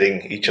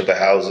hitting each of the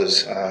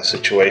houses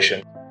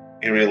situation,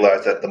 he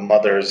realized that the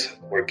mothers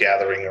were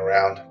gathering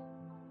around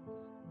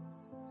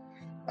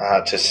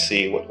to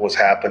see what was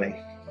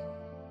happening.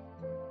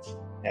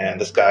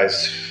 And this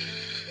guy's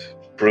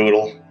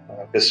brutal.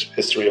 His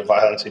history of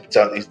violence,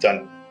 he's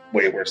done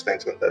way worse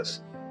things than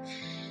this.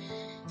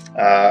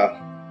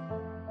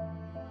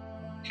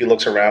 He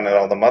looks around at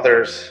all the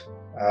mothers.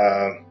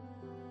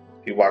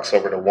 He walks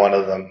over to one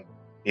of them.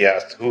 He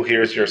asks, "Who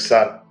here's your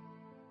son?"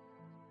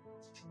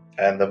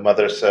 And the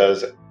mother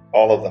says,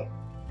 "All of them."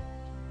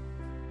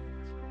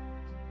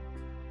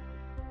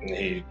 And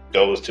he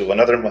goes to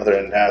another mother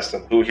and asks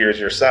them, "Who here's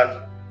your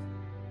son?"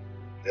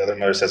 The other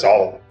mother says,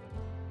 "All of them."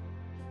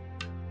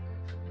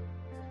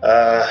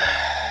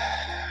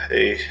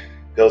 He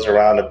goes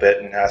around a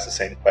bit and asks the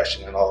same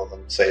question, and all of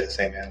them say the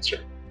same answer.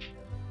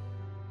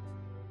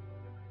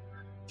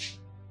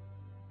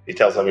 He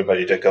tells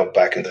everybody to go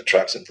back in the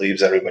trucks and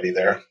leaves everybody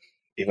there,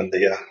 even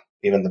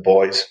the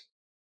boys.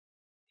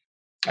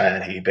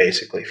 And he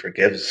basically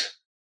forgives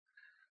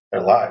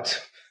their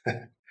lives.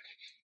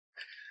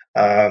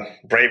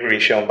 Bravery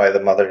shown by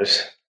the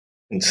mothers,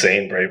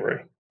 insane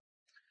bravery.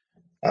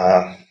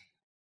 And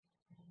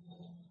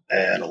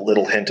a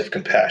little hint of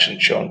compassion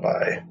shown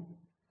by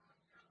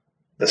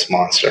this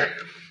monster.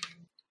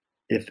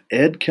 If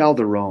Ed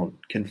Calderon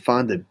can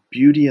find the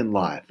beauty in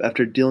life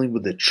after dealing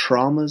with the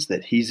traumas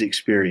that he's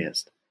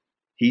experienced,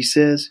 he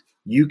says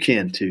you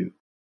can too.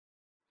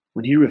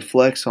 When he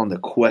reflects on the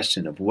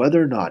question of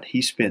whether or not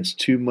he spends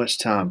too much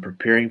time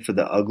preparing for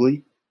the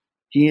ugly,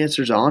 he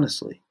answers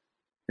honestly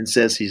and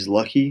says he's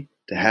lucky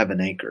to have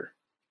an anchor.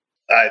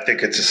 I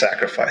think it's a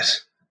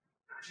sacrifice.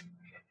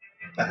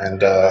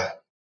 And I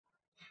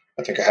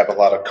think I have a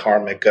lot of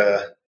karmic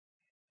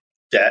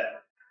debt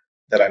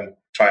that I'm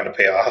trying to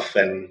pay off,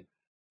 and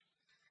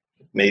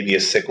maybe a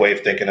sick way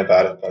of thinking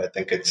about it, but I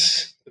think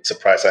it's a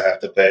price I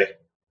have to pay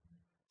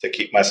to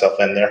keep myself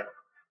in there,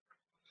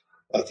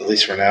 at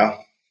least for now.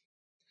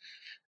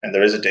 And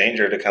there is a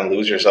danger to kind of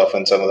lose yourself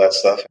in some of that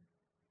stuff.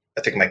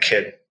 I think my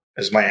kid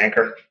is my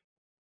anchor.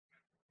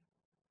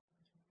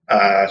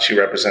 She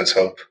represents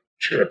hope.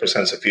 She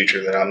represents a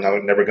future that I'm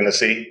never going to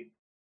see.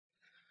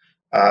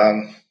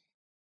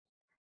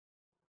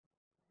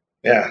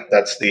 Yeah,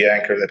 that's the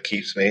anchor that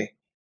keeps me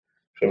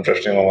from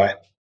drifting away.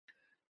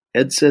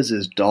 Ed says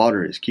his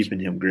daughter is keeping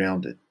him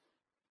grounded,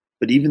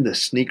 but even the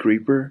sneak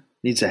reaper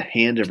needs a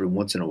hand every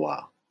once in a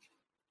while.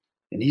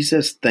 And he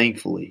says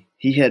thankfully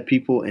he had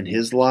people in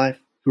his life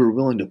who were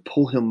willing to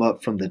pull him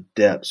up from the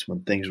depths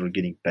when things were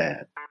getting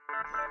bad.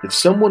 If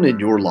someone in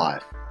your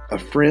life, a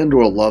friend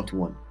or a loved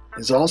one,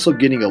 is also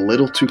getting a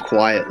little too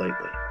quiet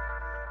lately,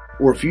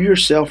 or if you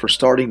yourself are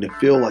starting to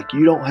feel like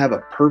you don't have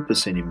a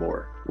purpose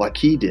anymore, like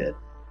he did,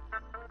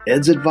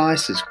 Ed's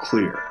advice is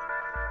clear.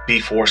 Be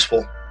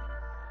forceful.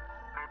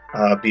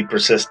 Be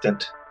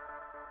persistent.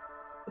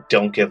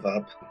 Don't give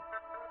up.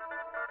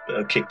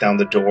 Kick down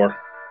the door.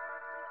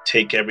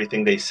 Take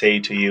everything they say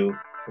to you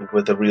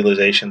with the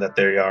realization that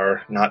they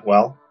are not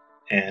well,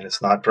 and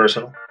it's not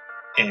personal.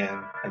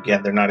 And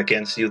again, they're not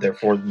against you, they're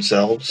for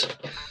themselves.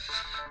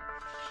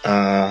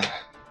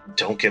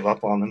 Don't give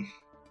up on them.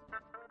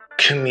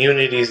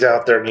 Communities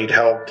out there need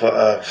help.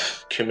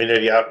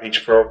 Community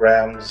outreach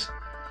programs,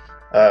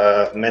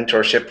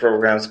 mentorship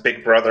programs,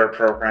 Big Brother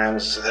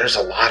programs. There's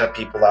a lot of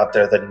people out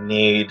there that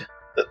need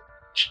the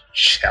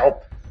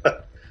help.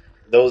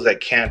 Those that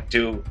can't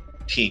do,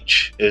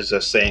 teach is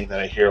a saying that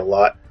I hear a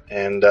lot.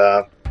 And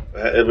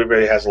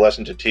everybody has a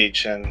lesson to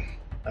teach, and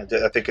I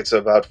think it's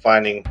about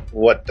finding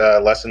what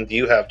lesson do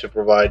you have to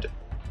provide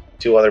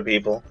to other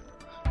people,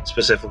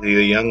 specifically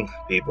the young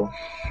people,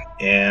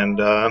 and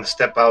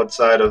step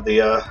outside of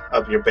the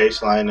of your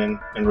baseline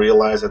and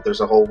realize that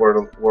there's a whole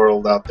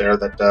world out there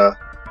that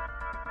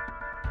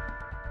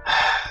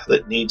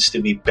that needs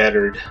to be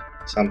bettered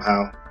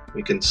somehow.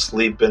 We can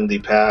sleep in the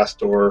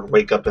past or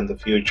wake up in the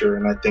future,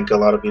 and I think a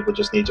lot of people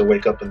just need to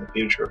wake up in the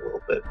future a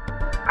little bit.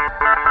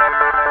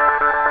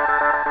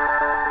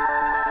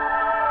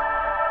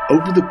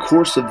 Over the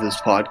course of this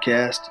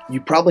podcast, you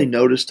probably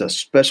noticed a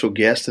special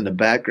guest in the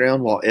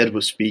background while Ed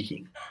was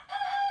speaking.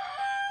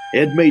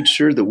 Ed made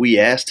sure that we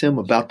asked him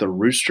about the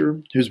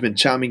rooster who's been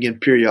chiming in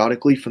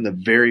periodically from the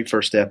very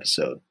first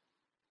episode.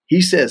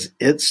 He says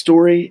Ed's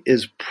story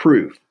is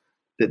proof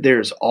that there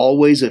is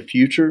always a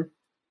future,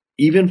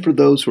 even for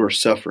those who are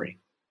suffering.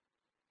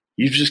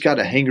 You've just got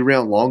to hang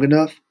around long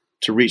enough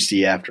to reach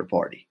the after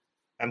party.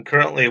 I'm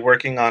currently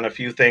working on a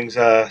few things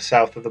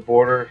south of the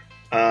border,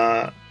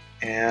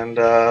 and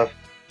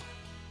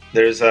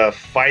there's a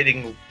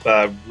fighting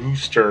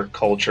rooster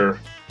culture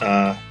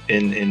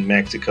in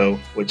Mexico,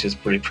 which is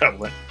pretty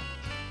prevalent.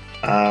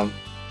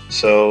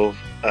 So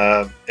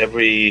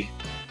every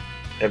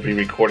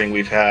recording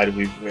we've had,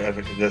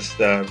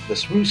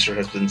 this rooster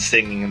has been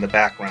singing in the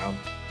background.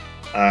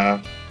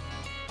 I'm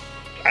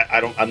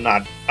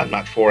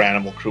not for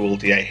animal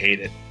cruelty. I hate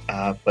it.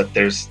 But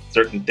there's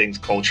certain things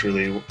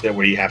culturally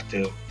where you have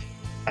to.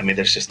 I mean,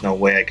 there's just no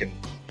way I can,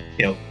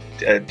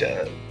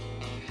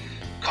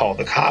 call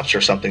the cops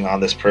or something on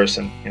this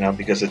person,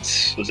 because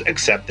it was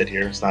accepted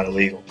here. It's not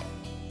illegal.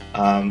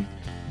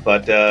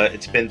 But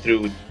it's been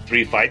through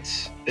 3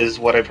 fights, is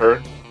what I've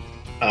heard,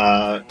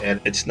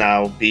 and it's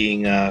now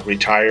being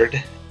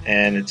retired,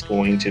 and it's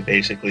going to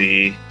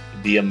basically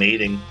be a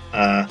mating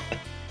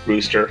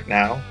rooster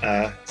now.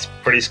 It's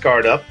pretty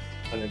scarred up,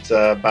 and it's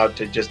about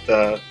to just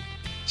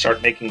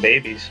start making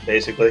babies,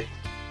 basically.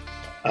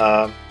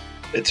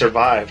 It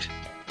survived,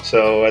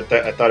 so I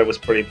thought it was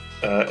pretty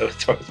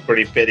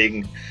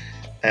fitting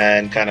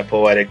and kind of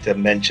poetic to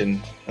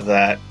mention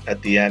that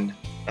at the end,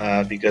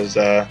 because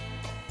there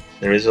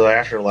is an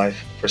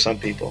afterlife for some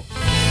people.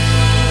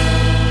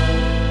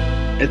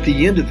 At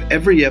the end of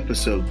every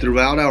episode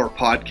throughout our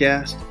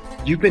podcast,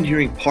 you've been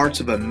hearing parts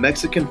of a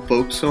Mexican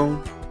folk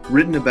song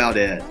written about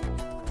Ed,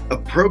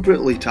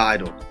 appropriately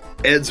titled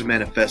Ed's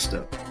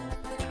Manifesto.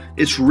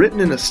 It's written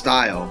in a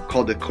style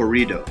called the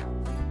corrido,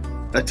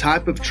 a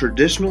type of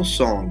traditional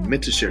song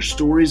meant to share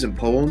stories and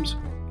poems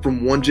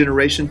from one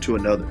generation to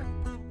another.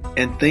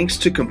 And thanks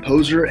to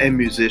composer and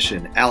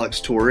musician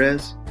Alex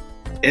Torres,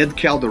 Ed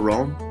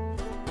Calderon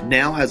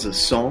now has a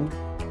song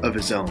of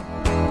his own.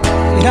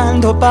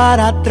 Mirando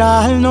para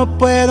atrás no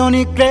puedo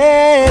ni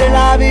creer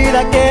la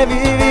vida que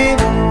viví.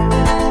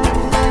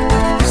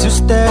 Si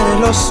ustedes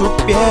lo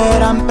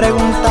supieran,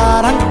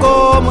 preguntaran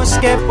cómo es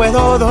que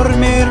puedo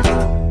dormir.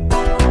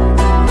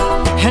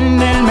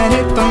 En el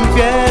maldito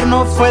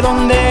infierno fue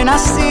donde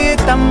nací,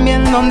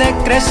 también donde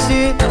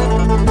crecí.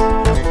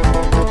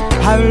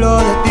 Hablo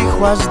de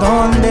Tijuas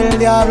donde el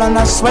diablo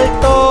anda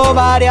suelto.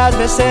 Varias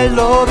veces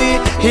lo vi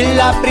y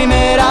la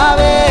primera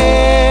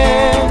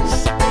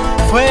vez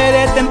fue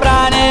de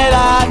temprana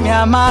edad. Mi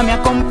mamá me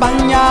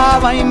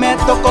acompañaba y me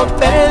tocó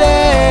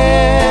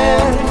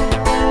perder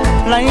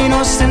la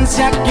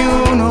inocencia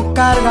que uno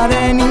carga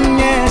de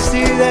niñez.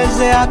 Y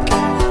desde aquí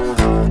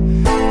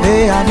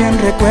vea bien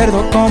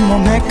recuerdo cómo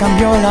me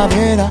cambió la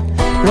vida.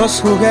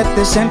 Los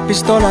juguetes en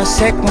pistolas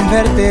se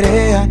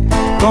convertirían.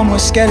 Como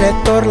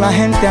Skeletor la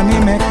gente a mí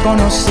me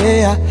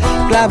conocía.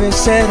 Clave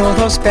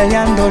 02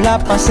 peleando la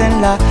paz en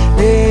la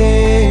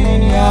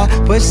línea.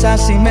 Pues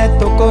así me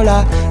tocó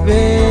la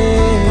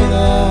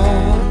vida.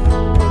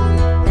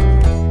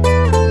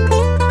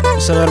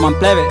 Se duerman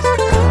plebes.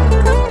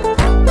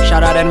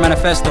 Shout out El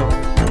Manifesto.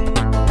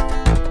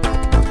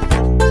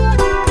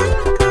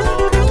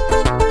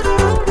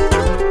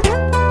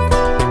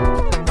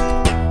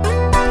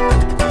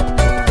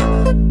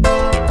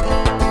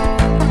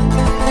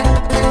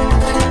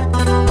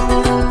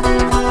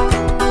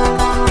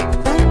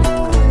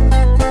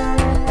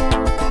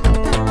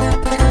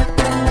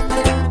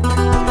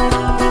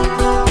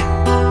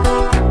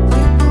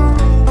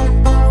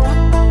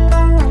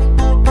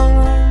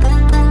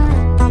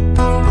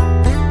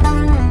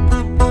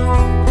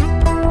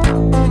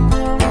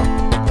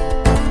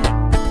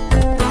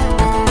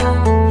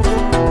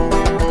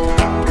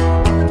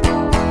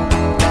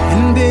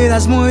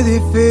 Es muy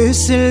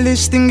difícil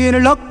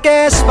distinguir lo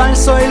que es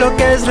falso y lo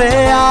que es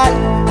real.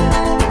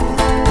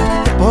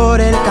 Por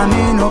el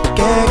camino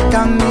que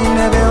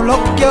camine veo lo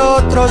que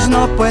otros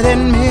no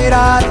pueden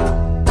mirar.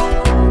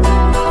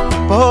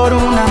 Por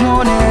una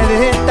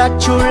monedita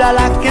chula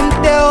la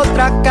gente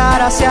otra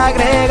cara se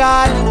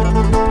agrega.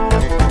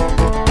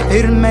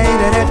 Firme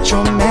y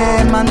derecho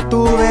me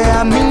mantuve,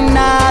 a mí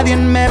nadie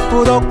me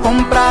pudo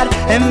comprar.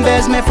 En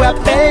vez me fui a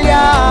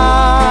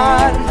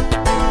pelear.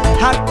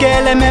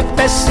 Aquel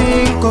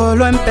MP5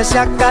 lo empecé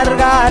a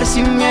cargar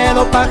sin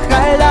miedo pa'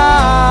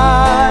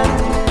 jalar.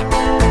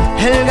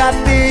 El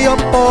gatillo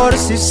por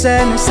si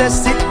se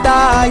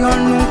necesita, yo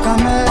nunca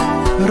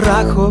me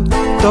rajo.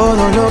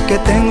 Todo lo que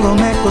tengo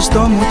me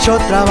costó mucho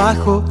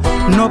trabajo.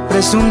 No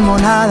presumo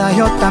nada,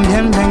 yo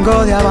también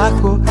vengo de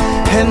abajo.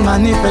 El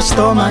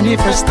manifiesto,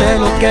 manifesté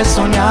lo que he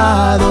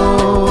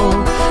soñado.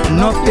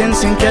 No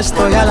piensen que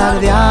estoy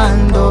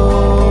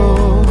alardeando.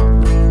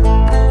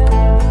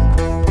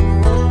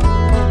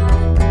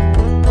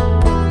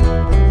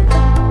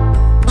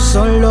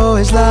 Solo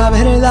es la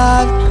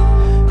verdad.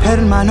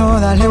 Hermano,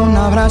 dale un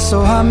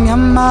abrazo a mi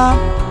mamá.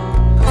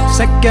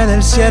 Sé que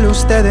del cielo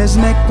ustedes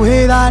me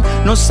cuidan.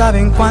 No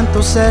saben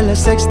cuánto se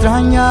les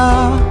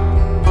extraña.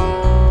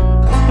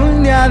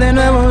 Un día de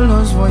nuevo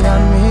los voy a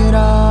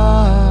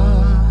mirar.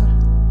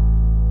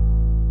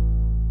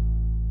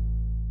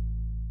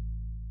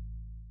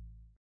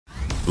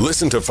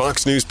 Listen to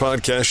Fox News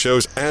Podcast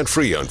shows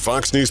ad-free on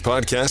Fox News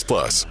Podcast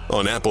Plus,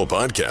 on Apple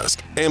Podcast,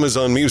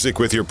 Amazon Music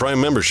with your Prime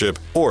membership,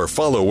 or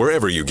follow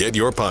wherever you get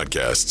your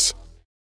podcasts.